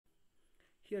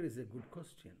Here is a good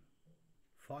question.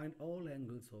 Find all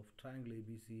angles of triangle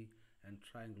ABC and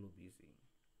triangle OBC.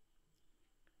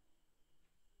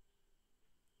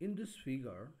 In this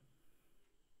figure,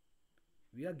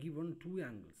 we are given two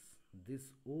angles.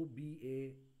 This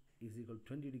OBA is equal to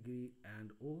 20 degree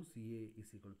and OCA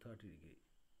is equal to 30 degree.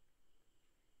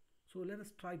 So let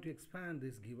us try to expand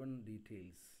these given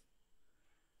details.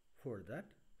 For that,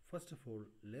 first of all,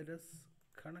 let us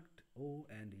connect O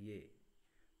and A,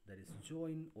 that is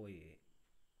join OA.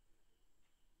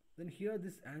 Then here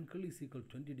this angle is equal to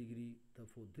 20 degree,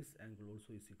 therefore this angle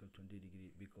also is equal to 20 degree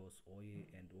because OA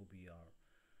and OB are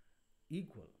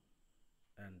equal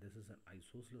and this is an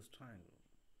isosceles triangle.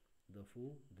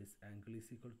 Therefore this angle is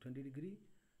equal to 20 degree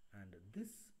and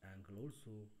this angle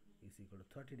also is equal to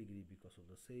 30 degree because of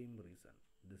the same reason.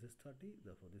 This is 30,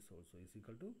 therefore this also is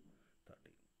equal to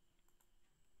 30.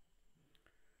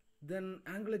 Then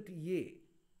angle at A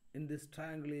in this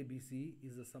triangle ABC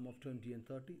is the sum of 20 and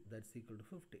 30, that's equal to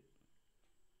 50.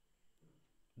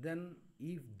 Then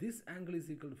if this angle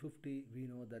is equal to 50, we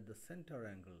know that the center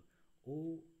angle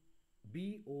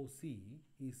BOC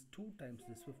is 2 times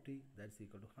this 50, that's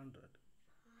equal to 100.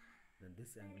 Then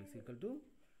this angle is equal to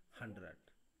 100.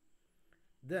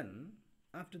 Then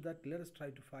after that, let us try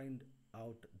to find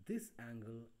out this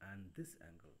angle and this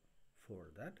angle.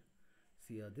 For that,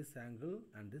 see here this angle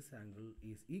and this angle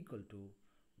is equal to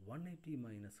 180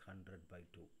 minus 100 by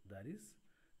 2. That is,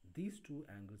 these two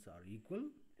angles are equal.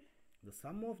 The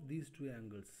sum of these two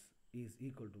angles is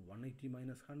equal to 180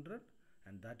 minus 100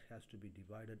 and that has to be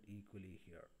divided equally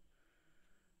here.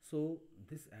 So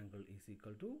this angle is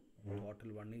equal to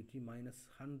total 180 minus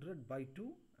 100 by 2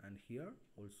 and here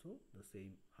also the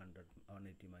same 180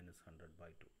 minus 100 by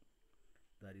 2.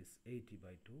 That is 80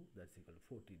 by 2, that's equal to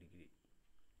 40 degree.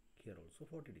 Here also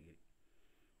 40 degree.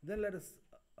 Then let us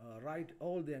write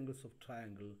all the angles of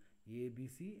triangle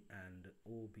ABC and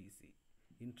OBC.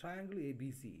 In triangle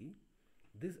ABC,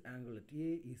 this angle at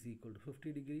A is equal to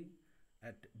 50 degree,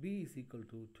 at B is equal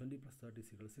to 20 plus 30 is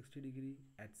equal to 60 degree,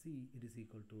 at C it is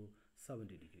equal to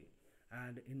 70 degree.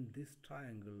 And in this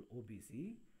triangle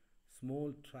OBC,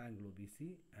 small triangle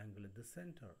OBC, angle at the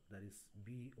center, that is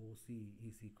BOC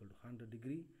is equal to 100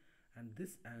 degree, and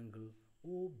this angle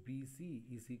OBC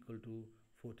is equal to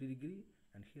 40 degree,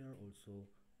 and here also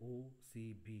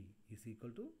OCB is equal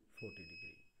to 40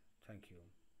 degree. Thank you.